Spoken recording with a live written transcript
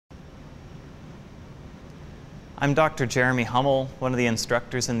I'm Dr. Jeremy Hummel, one of the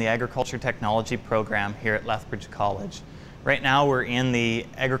instructors in the Agriculture Technology program here at Lethbridge College. Right now we're in the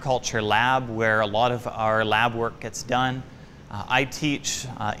agriculture lab where a lot of our lab work gets done. I teach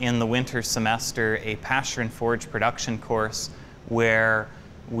in the winter semester a pasture and forage production course where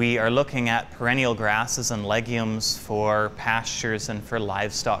we are looking at perennial grasses and legumes for pastures and for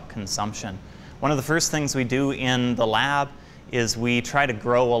livestock consumption. One of the first things we do in the lab is we try to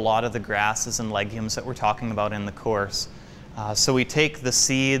grow a lot of the grasses and legumes that we're talking about in the course. So we take the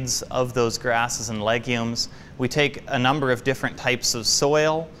seeds of those grasses and legumes, we take a number of different types of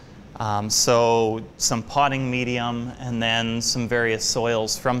soil, so some potting medium and then some various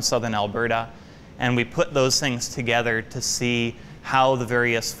soils from southern Alberta, and we put those things together to see how the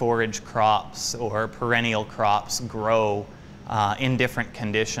various forage crops or perennial crops grow in different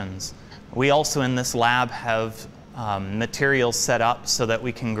conditions. We also in this lab have materials set up so that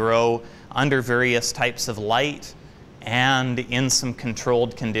we can grow under various types of light and in some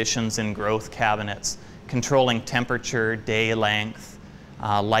controlled conditions in growth cabinets, controlling temperature, day length,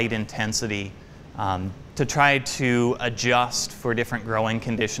 light intensity, to try to adjust for different growing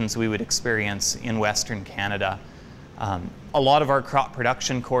conditions we would experience in Western Canada. A lot of our crop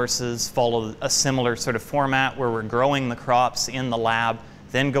production courses follow a similar sort of format where we're growing the crops in the lab,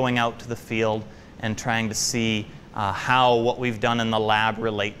 then going out to the field and trying to see how what we've done in the lab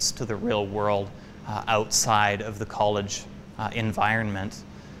relates to the real world outside of the college environment.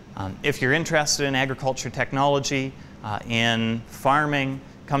 If you're interested in agriculture technology, in farming,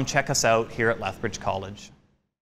 come check us out here at Lethbridge College.